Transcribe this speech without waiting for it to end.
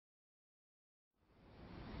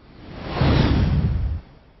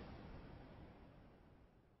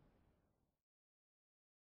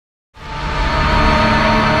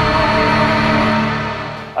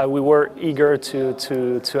we were eager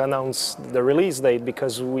to announce the release date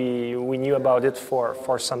because we knew about it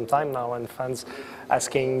for some time now, and fans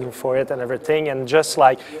asking for it and everything, and just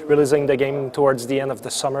like releasing the game towards the end of the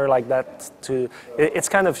summer like that, it's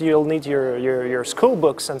kind of, you'll need your school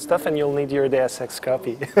books and stuff, and you'll need your Deus Ex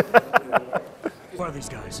copy. Who are these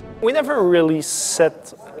guys? We never really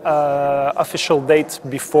set official date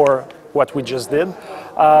before what we just did,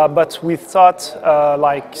 but we thought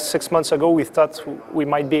like 6 months ago, we thought we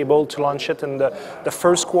might be able to launch it in the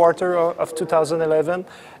first quarter of 2011.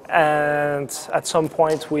 And at some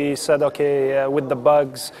point we said, okay, with the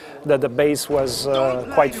bugs, that the base was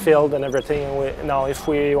quite filled and everything. And now if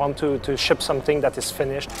we want to ship something that is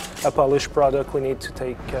finished, a polished product, we need to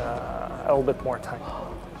take a little bit more time.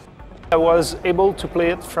 I was able to play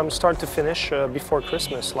it from start to finish before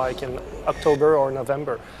Christmas, like in October or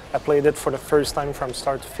November. I played it for the first time from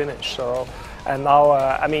start to finish. So, and now,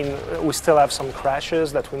 I mean, we still have some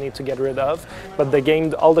crashes that we need to get rid of, but the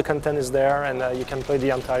game, all the content is there, and you can play the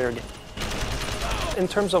entire game. In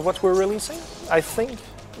terms of what we're releasing, I think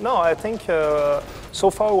so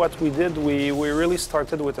far what we did, we really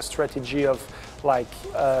started with a strategy of like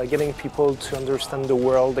getting people to understand the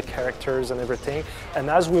world, the characters and everything. And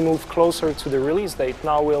as we move closer to the release date,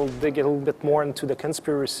 now we'll dig a little bit more into the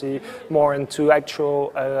conspiracy, more into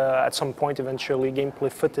actual, at some point eventually,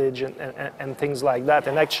 gameplay footage and things like that.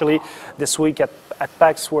 And actually this week at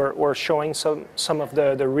PAX we're showing some of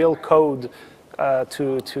the real code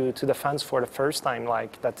to the fans for the first time,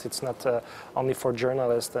 like that it's not only for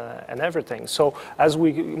journalists and everything. So as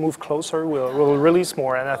we move closer, we'll release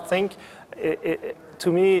more, and I think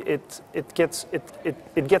to me it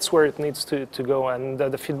gets where it needs to go, and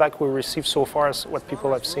the feedback we received so far, as what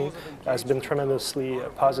people have seen, has been tremendously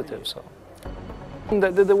positive. So.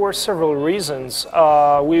 There were several reasons.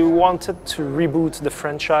 We wanted to reboot the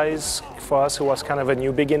franchise. For us, it was kind of a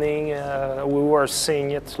new beginning. We were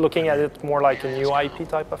seeing it, looking at it more like a new IP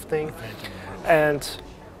type of thing. And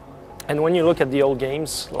when you look at the old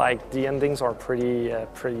games, like the endings are pretty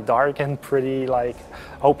dark and pretty like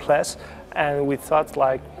hopeless. And we thought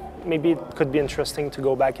like maybe it could be interesting to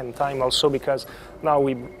go back in time also, because now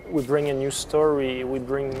we bring a new story, we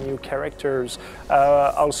bring new characters.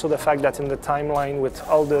 Also the fact that in the timeline with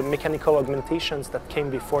all the mechanical augmentations that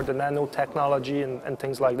came before, the nanotechnology and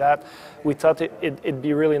things like that, we thought it'd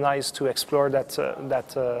be really nice to explore that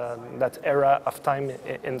era of time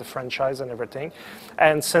in the franchise and everything.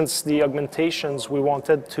 And since the augmentations, we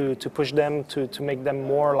wanted to push them to make them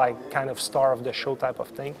more like kind of star of the show type of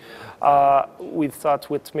thing. We thought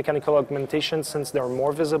with mechanical augmentation, since they're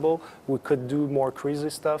more visible, we could do more crazy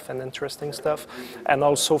stuff and interesting stuff. And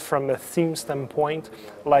also from a theme standpoint,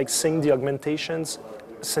 like seeing the augmentations,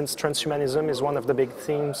 since transhumanism is one of the big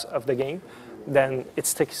themes of the game, then it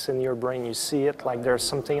sticks in your brain. You see it, like there's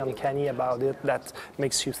something uncanny about it that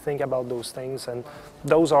makes you think about those things. And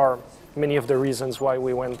those are many of the reasons why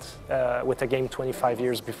we went with a game 25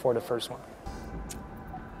 years before the first one.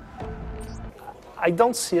 I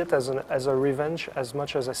don't see it as a revenge as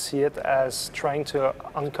much as I see it as trying to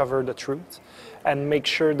uncover the truth and make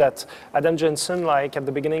sure that Adam Jensen, like at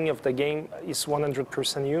the beginning of the game, is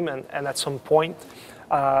 100% human, and at some point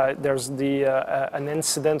there's an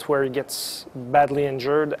incident where he gets badly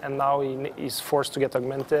injured, and now he's forced to get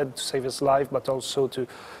augmented to save his life, but also to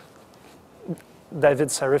David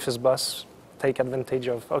Sarif, his boss, take advantage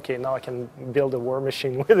of, okay, now I can build a war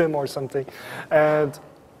machine with him or something.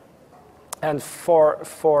 And for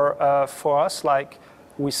us, like,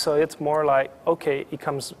 we saw it more like, okay, he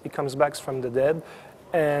comes back from the dead,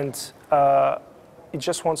 and he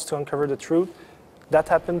just wants to uncover the truth. That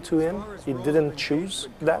happened to him. He didn't choose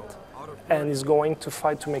that, and he's going to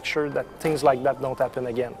fight to make sure that things like that don't happen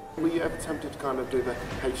again. Were you ever tempted to kind of do the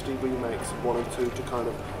HD remakes of 1 and 2 to kind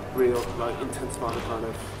of intensify the kind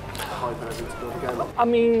of hype and everything to build again? I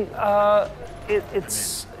mean,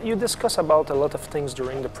 you discuss about a lot of things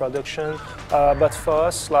during the production, but for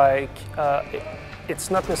us, like, it's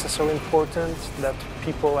not necessarily important that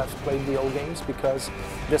people have played the old games, because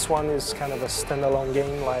this one is kind of a standalone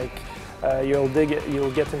game. Like, you'll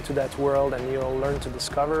get into that world and you'll learn to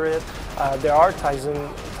discover it. There are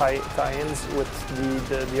tie-ins with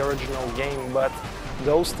the original game, but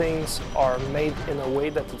those things are made in a way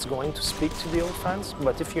that it's going to speak to the old fans.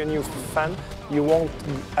 But if you're a new fan, you won't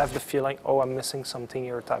have the feeling, oh, I'm missing something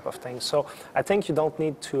here type of thing. So I think you don't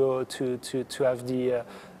need to have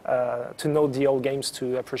to know the old games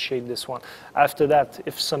to appreciate this one. After that,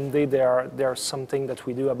 if someday there's something that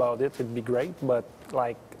we do about it, it'd be great. But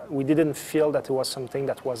like, we didn't feel that it was something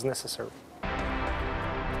that was necessary.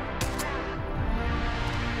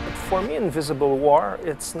 For me, Invisible War,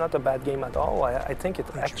 it's not a bad game at all. I think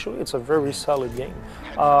it's a very solid game.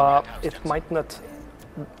 It might not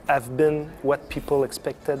have been what people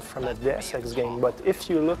expected from a Deus Ex game, but if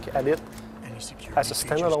you look at it as a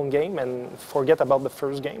standalone game and forget about the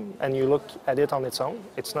first game, and you look at it on its own,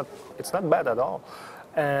 it's not bad at all.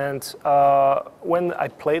 And when I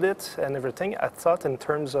played it and everything, I thought in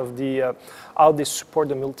terms of the how they support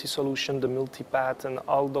the multi-solution, the multi-path, and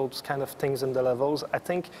all those kind of things in the levels, I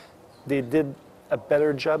think they did a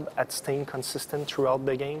better job at staying consistent throughout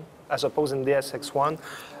the game, as opposed in Deus Ex 1.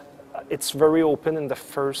 It's very open in the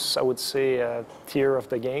first, I would say, tier of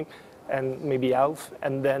the game, and maybe half,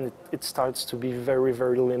 and then it starts to be very,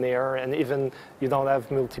 very linear, and even you don't have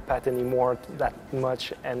multipath anymore that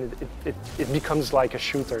much, and it becomes like a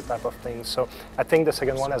shooter type of thing. So I think the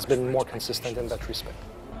second one has been more consistent in that respect.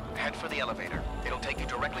 Head for the elevator. It'll take you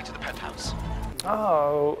directly to the penthouse.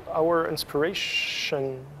 Our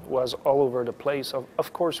inspiration was all over the place.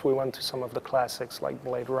 Of course, we went to some of the classics like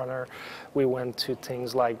Blade Runner. We went to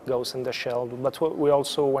things like Ghost in the Shell, but we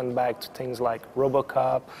also went back to things like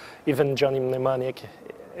RoboCop, even Johnny Mnemonic.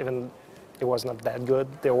 Even it was not that good.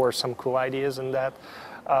 There were some cool ideas in that.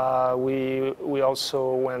 We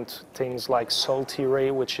also went to things like Salty Ray,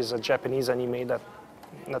 which is a Japanese anime that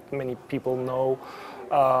not many people know.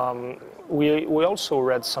 We also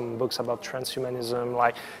read some books about transhumanism,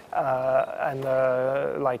 like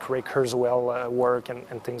Ray Kurzweil work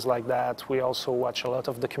and things like that. We also watch a lot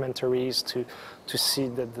of documentaries to see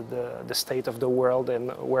the state of the world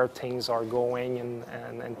and where things are going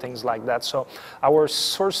and things like that. So our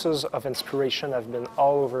sources of inspiration have been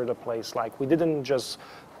all over the place. Like we didn't just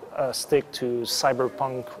stick to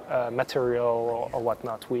cyberpunk material or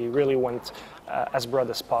whatnot. We really went as broad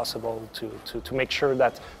as possible to make sure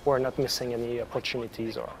that we're not missing any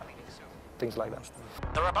opportunities or things like that.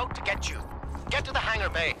 They're about to get you. Get to the hangar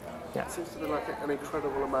bay. Yeah. It seems to be like an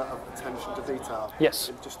incredible amount of attention to detail. Yes.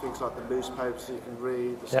 In just things like the newspapers you can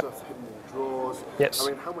read, the Yep. stuff hidden in drawers. Yes.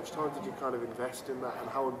 I mean, how much time did you kind of invest in that, and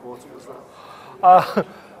how important was that?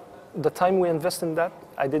 The time we invest in that,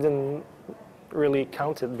 I didn't really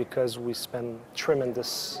count it because we spent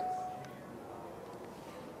tremendous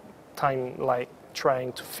time like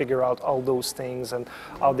trying to figure out all those things and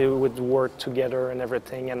how they would work together and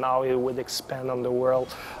everything, and how it would expand on the world.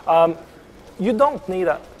 You don't need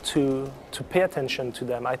to pay attention to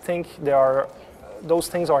them. I think those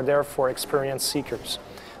things are there for experience seekers.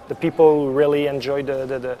 The people who really enjoy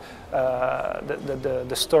the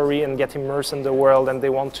story and get immersed in the world, and they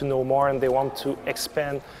want to know more and they want to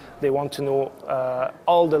expand. They want to know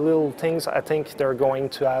all the little things. I think they're going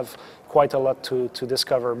to have quite a lot to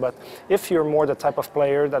discover. But if you're more the type of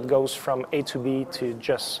player that goes from A to B to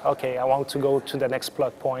just, okay, I want to go to the next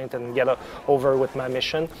plot point and get over with my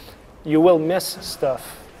mission, you will miss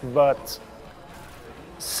stuff. But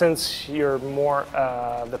since you're more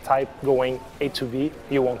the type going A to B,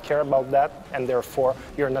 you won't care about that, and therefore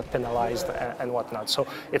you're not penalized and whatnot. So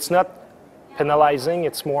it's not penalizing,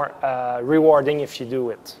 it's more rewarding if you do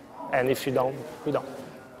it. And if you don't, you don't.